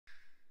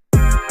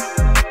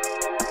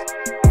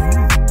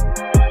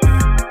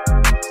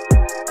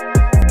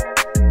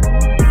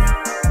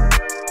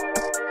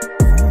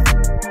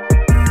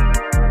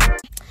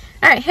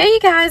Alright, hey you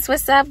guys,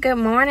 what's up? Good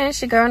morning,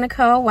 it's your girl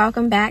Nicole.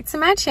 Welcome back to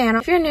my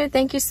channel. If you're new,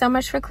 thank you so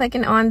much for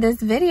clicking on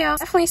this video.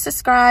 Definitely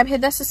subscribe,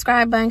 hit the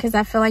subscribe button because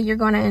I feel like you're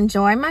going to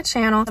enjoy my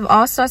channel. I have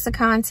all sorts of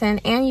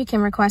content and you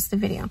can request a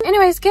video.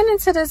 Anyways, getting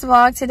into this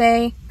vlog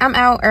today. I'm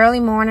out early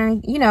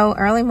morning, you know,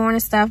 early morning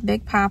stuff,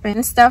 big popping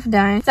and stuff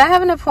done. So I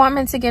have an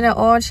appointment to get an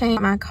oil change,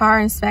 my car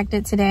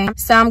inspected today.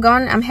 So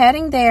I'm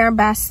heading there,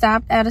 but I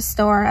stopped at a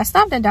store. I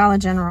stopped at Dollar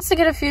General to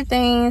get a few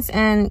things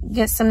and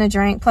get some to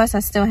drink. Plus I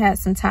still had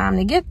some time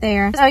to get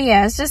there. So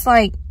yeah, it's just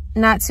like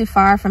not too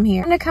far from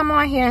here. I'm gonna come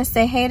on here and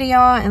say hey to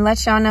y'all and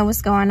let y'all know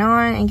what's going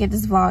on and get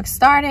this vlog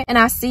started. And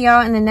I'll see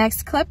y'all in the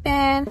next clip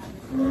in.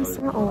 It's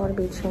my oil to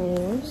be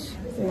changed.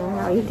 You know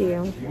how you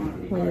do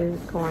when you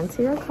go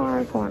into your car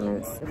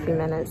appointments a few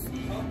minutes.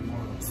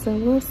 So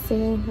we'll see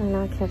and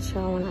I'll catch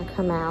y'all when I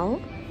come out.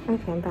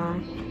 Okay,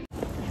 bye.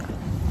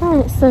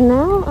 Alright, so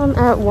now I'm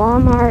at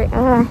Walmart.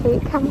 I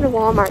hate coming to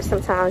Walmart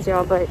sometimes,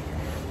 y'all, but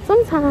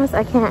sometimes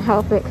I can't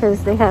help it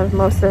because they have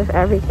most of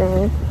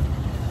everything.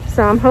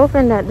 So I'm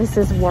hoping that this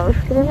is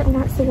worth it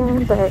once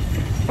again. But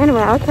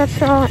anyway, I'll catch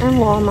y'all in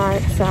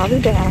Walmart, so I'll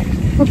be back.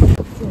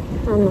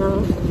 I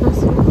know.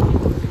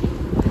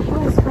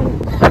 That's funny.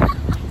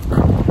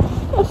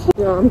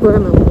 Yo, I'm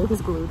glad my leg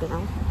is glued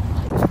down.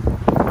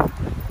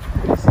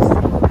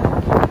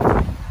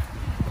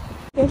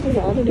 Go through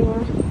the other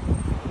door.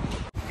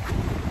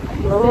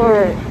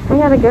 Lord, I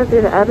gotta go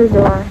through the other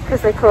door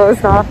because they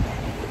closed off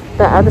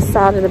the other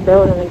side of the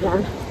building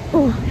again.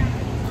 Ooh.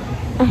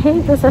 I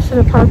hate this. I should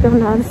have parked on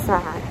the other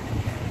side.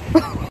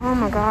 Oh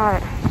my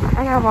god.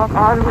 I gotta walk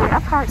all the way. I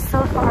parked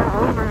so far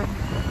over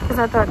because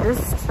I thought this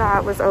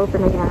side was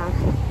open again.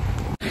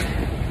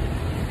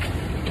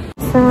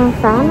 So I'm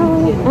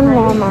finally in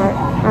Walmart.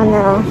 I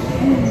know.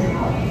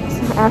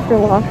 So after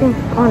walking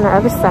on the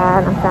other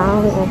side, I'm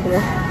finally in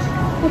here.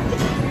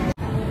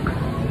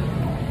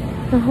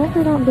 I hope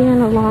we don't be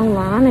in a long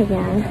line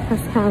again.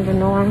 That's kind of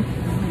annoying.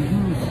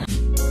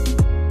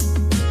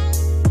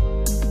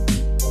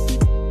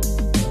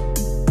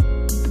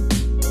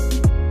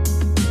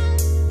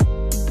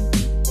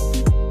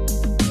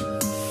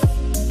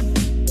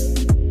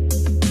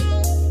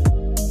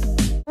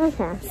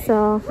 Okay,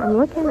 so I'm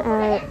looking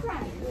at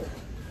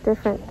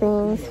different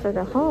things for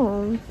the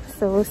home,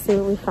 so we'll see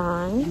what we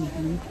find.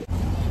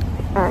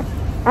 Alright,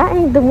 I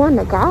ain't the one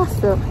to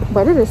gossip,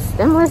 but it is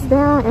stimulus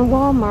down in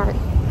Walmart.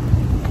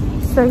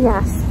 So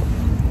yes,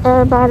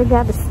 everybody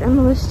got the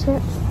stimulus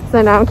chips.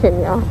 So no, I'm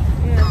kidding y'all.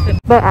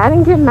 But I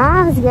didn't get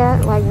mine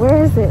yet. Like,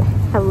 where is it?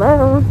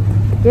 Hello?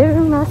 Give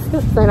me my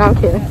stuff. So no, I'm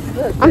kidding.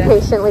 I'm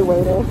patiently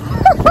waiting.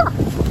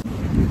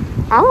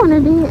 I want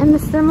to be in the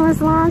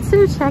stimulus line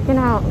too, checking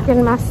out,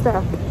 getting my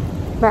stuff.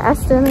 But I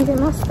still didn't get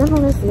my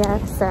stimulus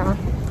yet, so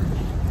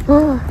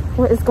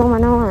what is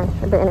going on?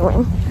 But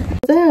anyway.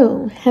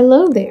 So,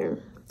 hello there.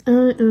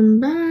 I am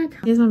back.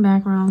 Here's my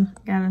background.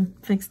 Gotta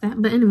fix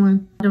that. But anyway, I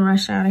had to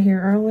rush out of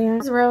here earlier.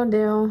 It's a real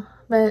deal.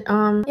 But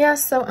yeah,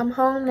 so I'm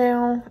home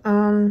now.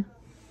 I'm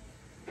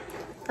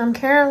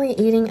currently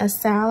eating a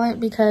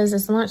salad because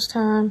it's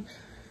lunchtime.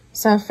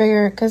 So I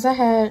figured, because I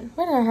had,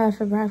 what did I have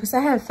for breakfast?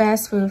 I had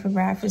fast food for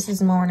breakfast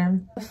this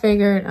morning. I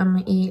figured I'm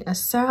going to eat a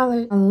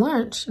salad for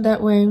lunch.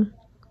 That way,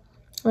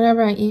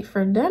 whatever I eat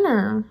for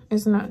dinner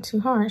is not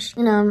too harsh.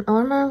 You know, I'm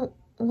on my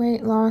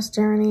weight loss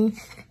journey.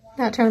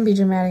 Not trying to be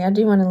dramatic. I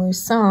do want to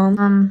lose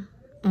some.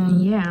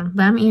 And yeah,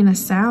 but I'm eating a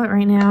salad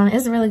right now. And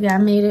it's really good. I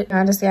made it.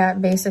 I just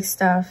got basic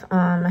stuff.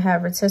 I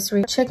have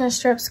rotisserie chicken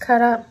strips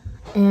cut up.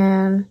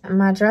 And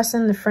my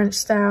dressing, the French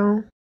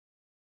style.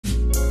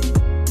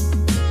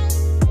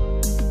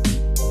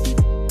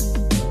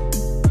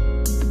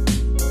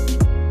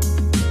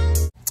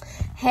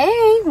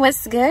 Hey,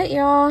 what's good,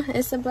 y'all?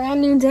 It's a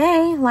brand new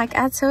day. Like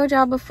I told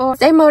y'all before,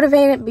 stay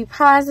motivated, be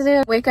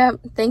positive, wake up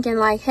thinking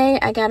like, hey,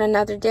 I got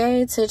another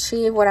day to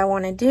achieve what I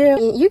want to do.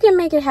 You can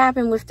make it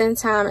happen within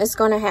time. It's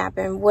going to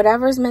happen.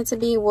 Whatever's meant to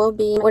be will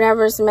be.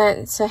 Whatever's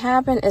meant to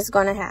happen is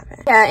going to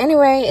happen. Yeah,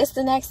 anyway, it's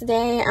the next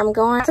day. I'm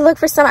going to look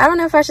for some. I don't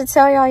know if I should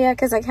tell y'all yet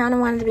because I kind of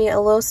wanted to be a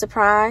little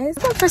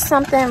surprised. Look for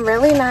something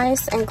really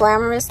nice and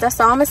glamorous. That's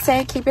all I'm going to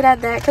say. Keep it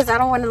at that because I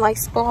don't want to like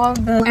spoil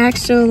the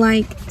actual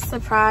like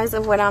surprise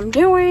of what I'm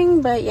doing.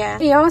 But yeah,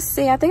 y'all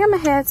see, I think I'm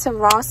gonna head to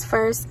Ross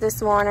first this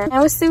morning and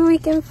we'll see what we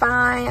can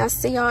find. I'll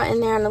see y'all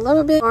in there in a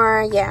little bit,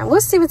 or yeah, we'll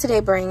see what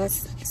today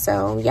brings.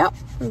 So yep,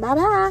 bye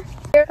bye.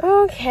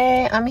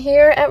 Okay, I'm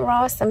here at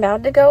Ross. I'm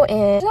about to go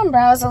in. I'm gonna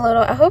browse a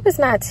little. I hope it's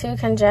not too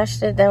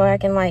congested, that way I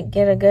can like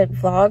get a good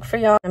vlog for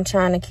y'all. I'm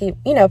trying to keep,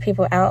 you know,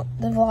 people out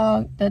the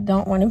vlog that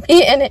don't want to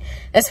be in it,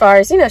 as far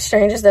as, you know,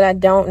 strangers that I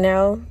don't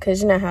know,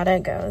 because you know how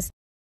that goes.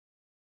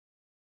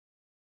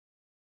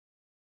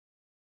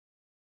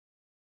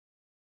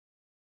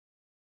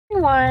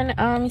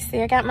 Everyone, you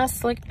see I got my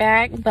slick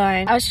back,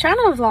 but I was trying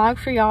to vlog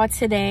for y'all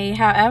today.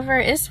 However,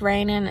 it's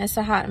raining. It's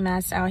a hot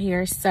mess out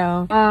here,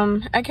 so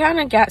I kind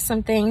of got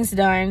some things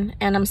done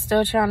and I'm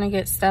still trying to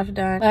get stuff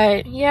done.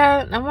 But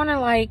yeah, I want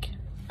to like,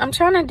 I'm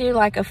trying to do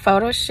like a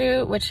photo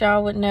shoot, which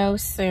y'all would know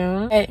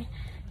soon. But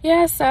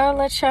yeah, so I'll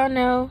let y'all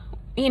know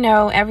you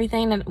know,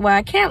 everything that, well,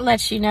 I can't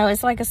let you know.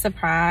 It's like a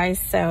surprise.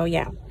 So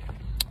yeah.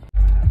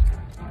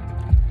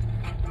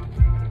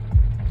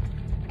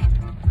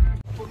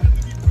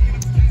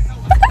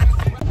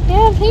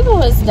 Yeah, people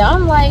was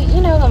dumb, like,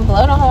 you know, gonna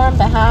blow the horn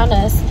behind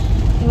us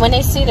when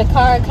they see the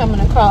car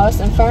coming across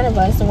in front of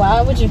us.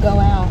 Why would you go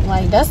out?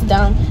 Like, that's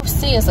dumb.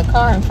 See, it's a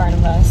car in front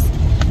of us.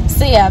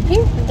 So yeah,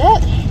 people,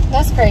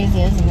 that's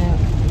crazy, isn't it?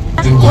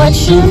 What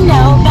you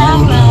know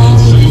about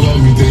love,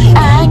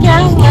 I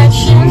got what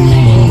you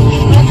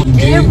need.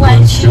 Get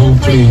what you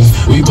please.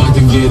 We about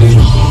to get it.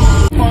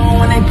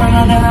 When they find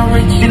out that I'm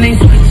rich and they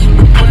switch.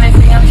 When they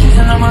see I'm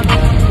choosing on my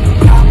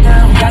top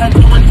down, gotta do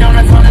it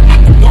donuts on the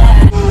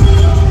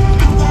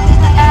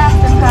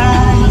after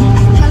party.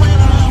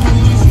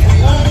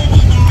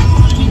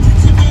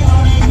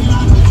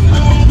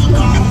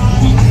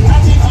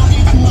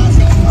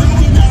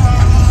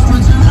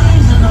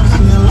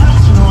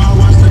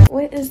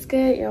 What is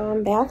good, y'all?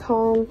 I'm back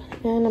home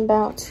and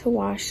about to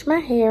wash my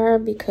hair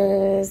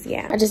because,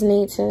 yeah, I just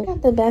need to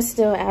get the best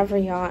deal ever,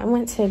 y'all. I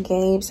went to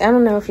Gabe's. I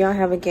don't know if y'all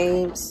have a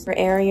Gabe's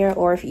area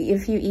or if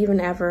you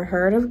even ever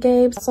heard of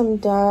Gabe's. Some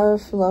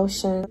Dove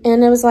lotion,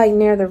 and it was like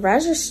near the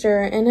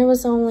register, and it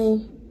was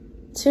only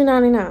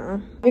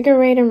 $2.99.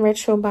 Invigorating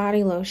Ritual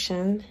body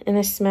lotion, and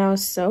it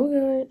smells so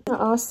good. I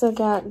also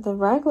got the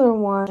regular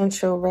one,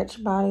 Ritual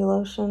Rich body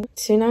lotion,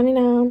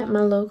 $2.99 at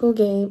my local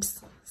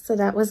Gabe's. So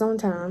that was on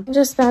time. I'm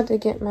just about to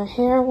get my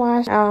hair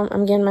washed.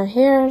 I'm getting my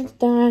hair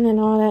done and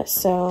all that.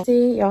 So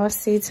y'all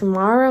see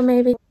tomorrow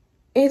maybe.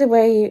 Either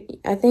way,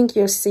 I think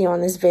you'll see on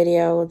this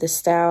video the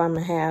style I'm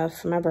gonna have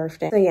for my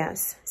birthday. So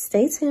yes,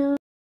 stay tuned.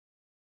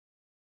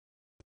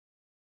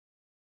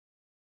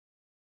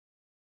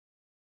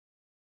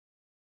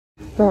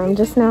 But I'm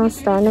just now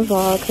starting to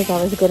vlog because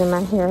I was getting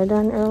my hair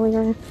done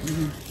earlier.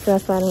 So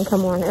that's why I didn't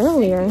come on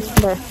earlier.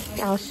 But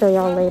I'll show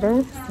y'all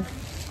later.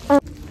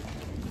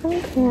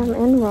 Okay, I'm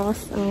in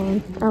Ross.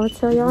 I will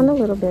tell y'all in a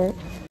little bit.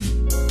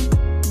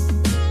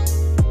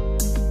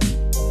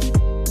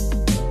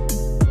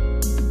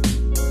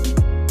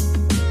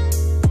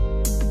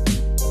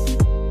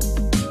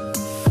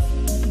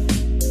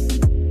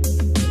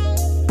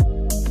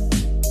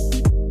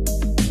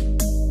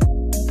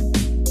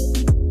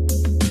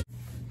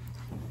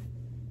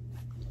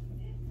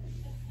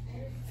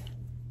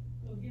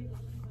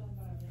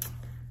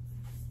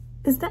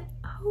 Is that,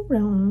 hold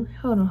on.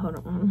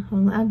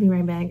 I'll be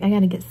right back. I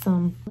gotta get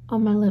some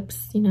on my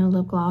lips, you know,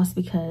 lip gloss,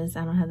 because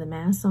I don't have the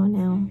mask on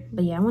now.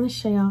 But yeah, I want to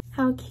show y'all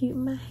how cute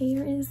my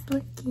hair is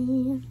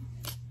looking.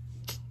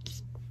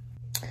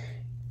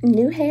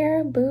 New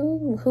hair,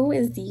 boo. Who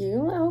is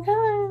you?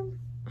 Okay.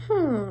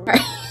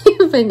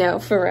 But no,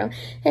 for real.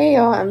 Hey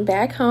y'all, I'm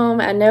back home.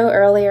 I know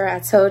earlier I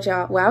told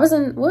y'all, well, I was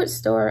in what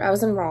store? I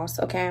was in Ross,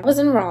 okay? I was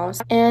in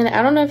Ross, and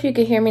I don't know if you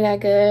could hear me that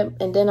good,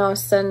 and then all of a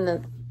sudden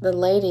the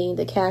lady,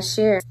 the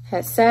cashier,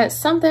 had said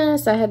something,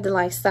 so I had to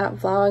like stop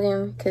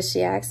vlogging because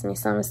she asked me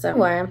something. So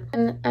anyway,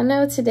 and I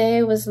know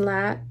today was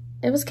not,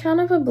 it was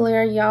kind of a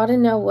blur. Y'all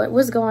didn't know what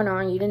was going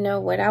on. You didn't know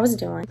what I was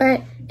doing,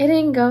 but it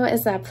didn't go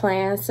as I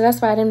planned. So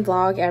that's why I didn't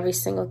vlog every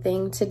single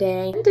thing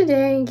today. And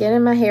today,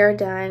 getting my hair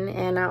done,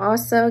 and I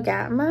also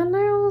got my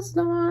nails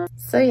done.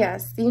 So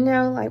yes, you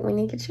know, like when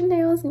you get your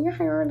nails and your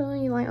hair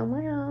done, you're like, oh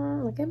my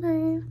god, look at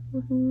me.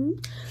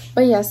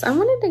 But yes, I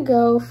wanted to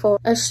go for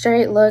a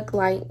straight look,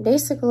 like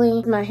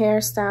basically my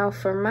hairstyle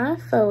for my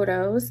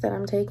photos that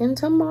I'm taking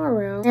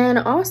tomorrow. And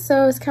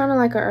also it's kind of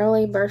like an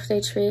early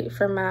birthday treat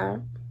for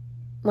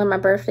when my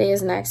birthday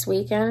is next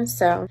weekend.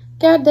 So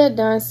got that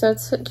done. So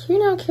you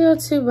know, kill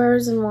two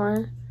birds in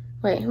one.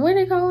 Wait, what do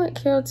they call it?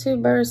 Kill two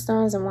birds,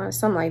 stones in one,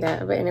 something like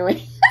that. But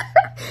anyway.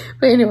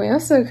 But anyway, I'm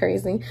so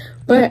crazy.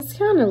 But it's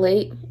kind of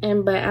late,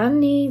 but I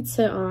need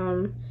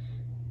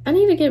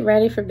to get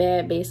ready for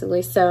bed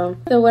basically. So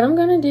what I'm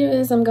gonna do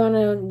is I'm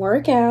gonna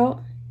work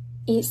out,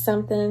 eat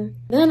something,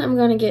 then I'm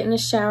gonna get in the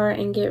shower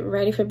and get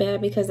ready for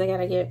bed because I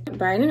gotta get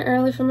bright and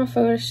early for my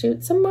photo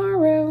shoot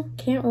tomorrow.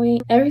 Can't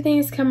wait.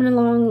 Everything's coming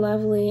along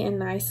lovely and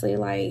nicely,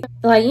 like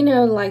you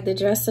know, like the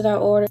dress that I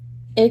ordered.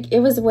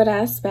 It was what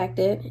I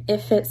expected. It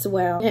fits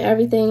well and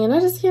everything, and I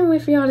just can't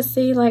wait for y'all to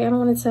see. Like, I don't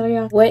want to tell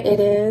y'all what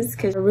it is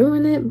because I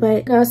ruin it,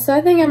 but no. So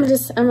I think I'm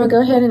gonna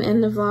go ahead and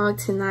end the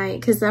vlog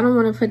tonight because I don't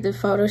want to put the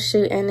photo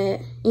shoot in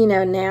it, you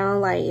know, now.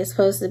 Like, it's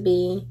supposed to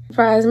be a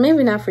surprise,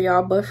 maybe not for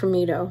y'all, but for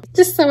me though,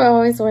 just so I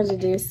always wanted to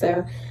do.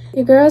 So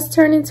your girl's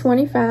turning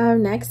 25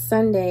 next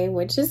Sunday,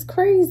 which is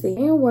crazy.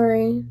 Don't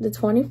worry, the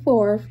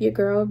 24th your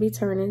girl will be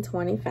turning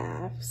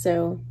 25.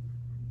 So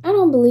I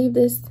don't believe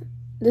this.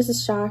 This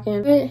is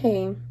shocking, but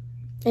hey,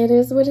 it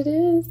is what it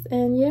is.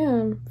 And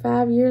yeah,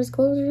 5 years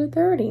closer to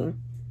 30.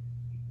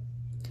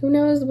 Who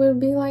knows what it'll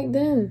be like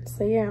then?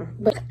 So yeah,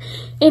 but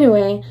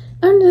anyway,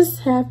 I'm just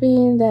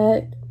happy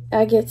that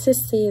I get to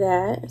see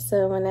that.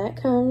 So when that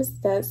comes,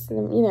 that's, you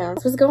know,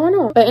 that's what's going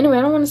on. But anyway,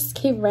 I don't want to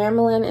keep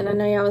rambling, and I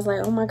know y'all was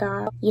like, oh my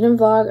god, you didn't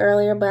vlog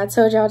earlier, but I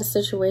told y'all the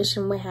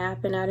situation would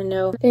happen. I didn't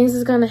know things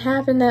was gonna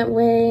happen that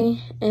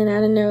way, and I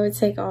didn't know it would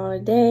take all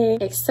day,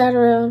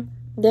 etc.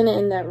 Then it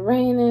ended up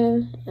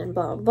raining and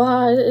blah,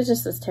 blah. It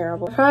just was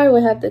terrible. I probably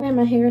would have to, and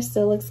my hair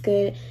still looks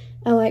good.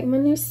 I like my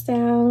new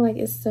style, like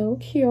it's so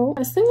cute. I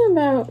was thinking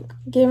about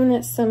giving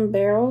it some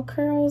barrel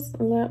curls,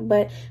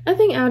 but I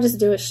think I'll just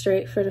do it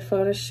straight for the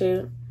photo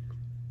shoot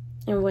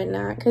and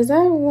whatnot. Cause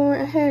I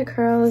had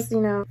curls,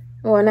 you know,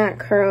 well not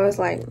curls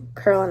like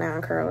curling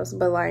on curls,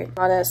 but like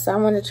all that. So I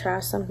want to try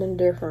something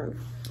different.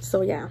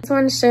 So yeah, just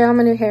wanted to show y'all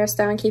my new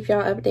hairstyle and keep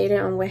y'all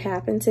updated on what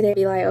happened today.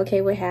 Be like,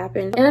 okay, what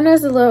happened? And I know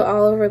it's a little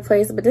all over the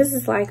place, but this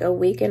is like a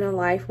week in a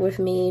life with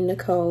me,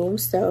 Nicole.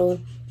 So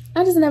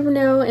I just never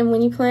know, and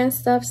when you plan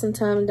stuff,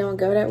 sometimes it don't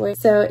go that way.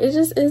 So it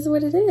just is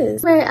what it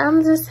is. But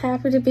I'm just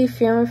happy to be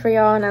filming for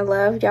y'all, and I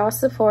love y'all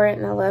support,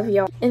 and I love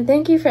y'all. And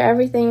thank you for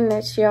everything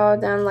that y'all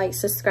done, like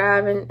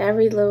subscribing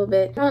every little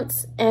bit.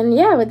 And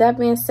yeah, with that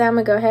being said, I'm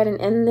gonna go ahead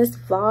and end this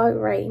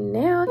vlog right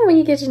now. When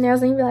you get your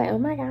nails, and you be like, oh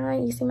my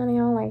god, you see my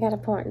nail? Like, gotta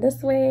point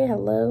this way.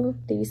 Hello,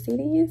 do you see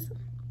these?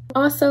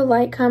 Also,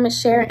 like, comment,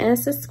 share, and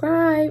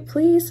subscribe.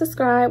 Please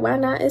subscribe. Why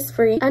not? It's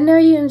free. I know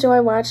you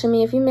enjoy watching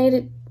me. If you made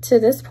it to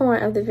this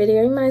point of the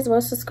video, you might as well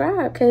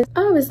subscribe, because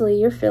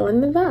obviously you're feeling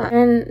the vibe.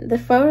 And the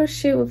photo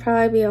shoot would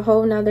probably be a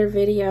whole nother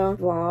video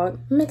vlog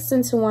mixed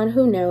into one,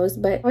 who knows.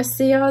 But I'll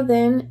see y'all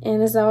then,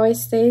 and as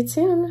always, stay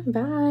tuned.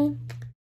 Bye.